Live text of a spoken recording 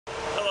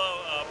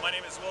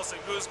is Wilson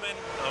Guzman.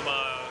 I'm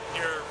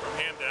here from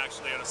Hamden,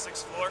 actually, on a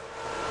 6th floor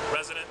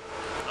resident.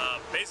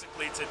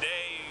 Basically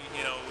today,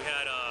 you know, we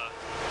had a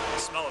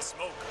smell of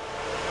smoke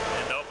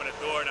and I opened the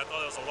door and I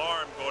thought there was an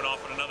alarm going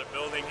off in another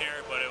building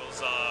here, but it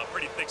was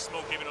pretty thick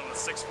smoke even on the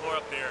 6th floor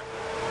up there.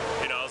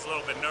 You know, I was a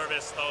little bit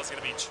nervous, thought I was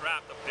going to be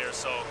trapped up there,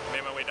 so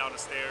made my way down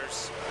the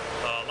stairs.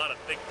 A lot of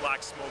thick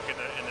black smoke in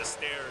the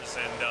stairs.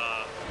 And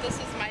this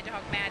is my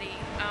dog Maddie.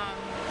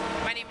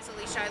 My name is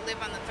Alicia. I live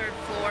on the 3rd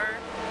floor.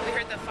 We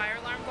heard the fire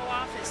alarm go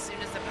off as soon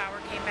as the power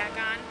came back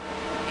on,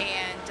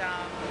 and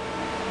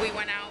we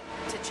went out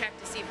to check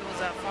to see if it was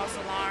a false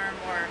alarm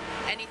or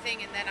anything,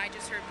 and then I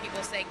just heard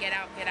people say get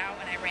out, and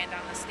I ran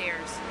down the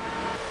stairs.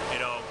 You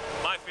know,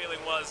 my feeling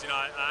was, you know,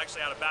 I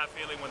actually had a bad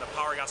feeling when the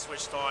power got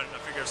switched on. I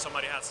figured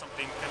somebody had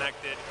something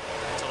connected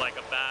to like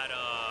a bad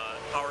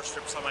power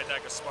strip or something like that,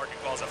 because spark can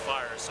cause a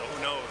fire, so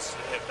who knows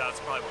if that's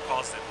probably what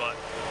caused it, but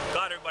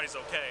glad everybody's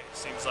okay,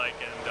 seems like,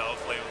 and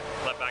hopefully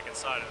we'll let back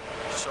inside in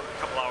a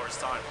couple hours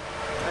time.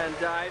 And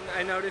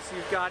I noticed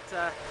you've got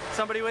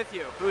somebody with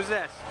you. Who's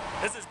this?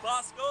 This is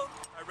Bosco.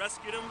 I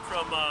rescued him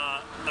from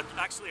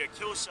actually a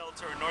kill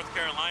shelter in North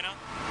Carolina.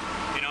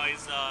 You know,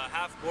 he's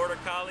half Border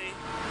Collie,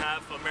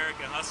 half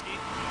American Husky,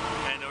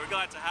 and we're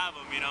glad to have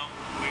him. You know,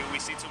 we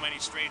see too many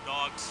stray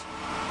dogs,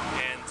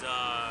 and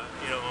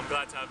you know, I'm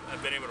glad to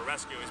have been able to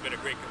rescue him. He's been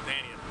a great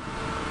companion.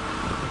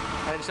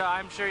 And so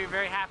I'm sure you're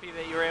very happy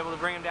that you were able to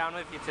bring him down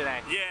with you today.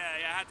 Yeah,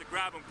 I had to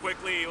grab him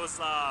quickly. He was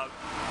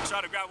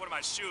trying to grab one of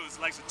my shoes.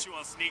 He likes to chew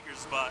on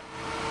sneakers, but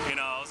you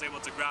know, I was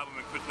able to grab him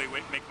and quickly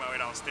make my way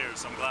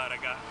downstairs. So I'm glad I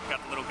got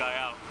the little guy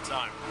out in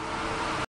time.